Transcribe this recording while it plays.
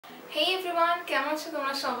Hey everyone, কেমন আছো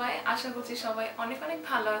তোমরা সবাই? আশা করছি সবাই অনেক অনেক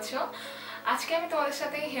ভালো আছো। আজকে আমি তোমাদের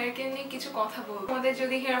সাথে হেয়ার কেয়ার নিয়ে কিছু কথা বলবো। তোমাদের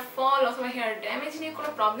যদি হেয়ার ফল অথবা হেয়ার ড্যামেজ নিয়ে কোনো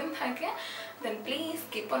প্রবলেম থাকে then please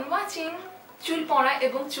keep on watching. চুল পড়া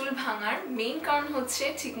এবং চুল ভাঙার মেইন কারণ হচ্ছে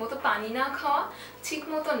ঠিকমতো পানি না খাওয়া,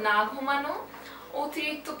 ঠিকমতো না ঘুমানো,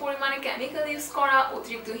 অতিরিক্ত পরিমাণে কেমিক্যাল ইউজ করা,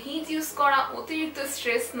 অতিরিক্ত হিট ইউজ করা, অতিরিক্ত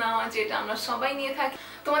স্ট্রেস নেওয়া, যেটা আমরা সবাই নিয়ে থাকি।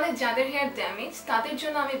 তোমাদের যাদের হেয়ার ড্যামেজ তাদের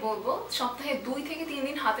জন্য আমি বলবো সপ্তাহে 2 থেকে 3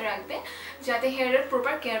 দিন হাতে রাখবে যাতে হেয়ারের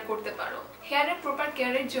প্রপার কেয়ার করতে পারো। হেয়ারের প্রপার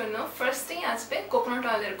কেয়ারের জন্য ফার্স্টেই আসবে কোকোনাট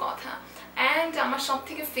অয়েলের কথা। অ্যান্ড আমার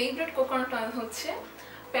সবথেকে ফেভারিট কোকোনাট অয়েল হচ্ছে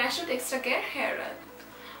parachute extra care hair oil.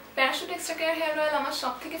 Parachute extra care hair oil আমার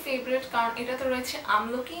সবথেকে ফেভারিট, কারণ এটাতে রয়েছে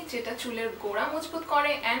আমলকি, যেটা চুলের গোড়া মজবুত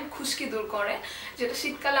করে অ্যান্ড খুশকি দূর করে, যেটা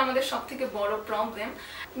শীতকালে আমাদের সবথেকে বড় প্রবলেম।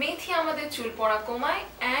 মেথি আমাদের চুল পড়া কমায়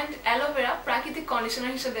অ্যান্ড অ্যালোভেরা প্রাকৃতিক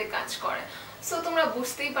কন্ডিশনার হিসেবে কাজ করে। সো তোমরা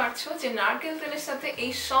বুঝতেই পারছো যে নারকেল তেলের সাথে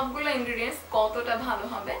এই সবগুলো ইনগ্রেডিয়েন্টস কতটা ভালো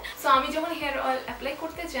হবে। সো আমি যখন হেয়ার অয়েল অ্যাপ্লাই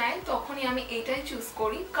করতে যাই তখনই আমি এইটাই চুজ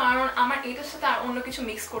করি, কারণ আমার এটার সাথে আর অন্য কিছু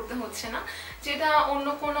মিক্স করতে হচ্ছে না, যেটা অন্য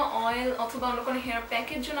কোনো অয়েল অথবা অন্য কোনো হেয়ার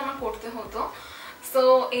প্যাকের জন্য আমার করতে হতো। সো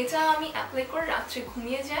এটা আমি অ্যাপ্লাই করে রাত্রে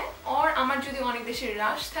ঘুমিয়ে যাই। আর আমার যদি অনেক বেশি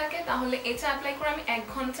রাশ থাকে তাহলে এটা অ্যাপ্লাই করে আমি 1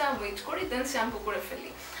 ঘন্টা ওয়েট করি, দেন শ্যাম্পু করে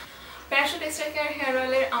ফেলি। প্যারাশুট এক্সট্রা কেয়ার হেয়ার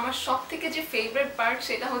অয়েলের আমার সব থেকে যে ফেভারিট পার্ট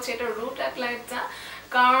সেটা হচ্ছে এটা রুট অ্যাপ্লাইটা,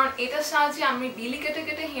 কারণ এটার সাহায্যে আমি বিলি কেটে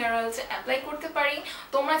কেটে হেয়ার অয়েলটা অ্যাপ্লাই করতে পারি।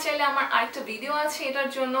 তোমরা চাইলে আমার আরেকটা ভিডিও আছে এটার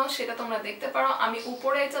জন্য, সেটা তোমরা দেখতে পারো, আমি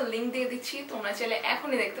উপরে এটা লিঙ্ক দিয়ে দিচ্ছি, তোমরা চাইলে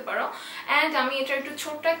এখনই দেখতে পারো। অ্যান্ড আমি এটার একটু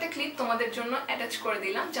ছোট্ট একটা ক্লিপ তোমাদের জন্য অ্যাটাচ করে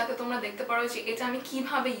দিলাম যাতে তোমরা দেখতে পারো যে এটা আমি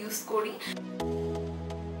কিভাবে ইউজ করি।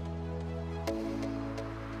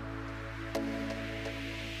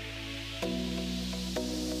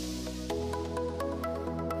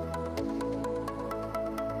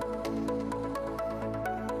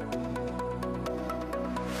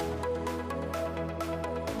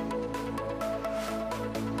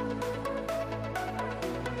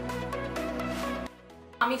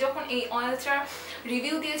 আমি যখন এই অয়েলটার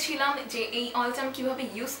রিভিউ দিয়েছিলাম যে এই অয়েলটা আমি কিভাবে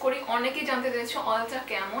ইউজ করি, অনেকেই জানতে চাইছে অয়েলটা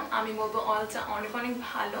কেমন। আমি বলবো অয়েলটা অনেক অনেক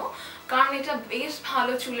ভালো, কারণ এটা বেশ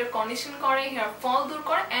ভালো চুলের কন্ডিশন করে, হেয়ার ফল দূর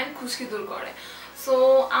করে অ্যান্ড খুশকি দূর করে। সো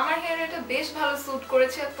আমার হেয়ারে এটা বেশ ভালো স্যুট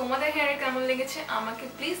করেছে। তোমাদের হেয়ারে কেমন লেগেছে আমাকে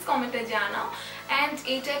প্লিজ কমেন্টে জানাও। অ্যান্ড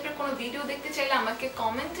এই টাইপের কোনো ভিডিও দেখতে চাইলে আমাকে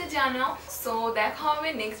কমেন্টে জানাও। সো দেখা হবে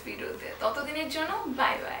নেক্সট ভিডিওতে, ততদিনের জন্য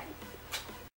বাই বাই।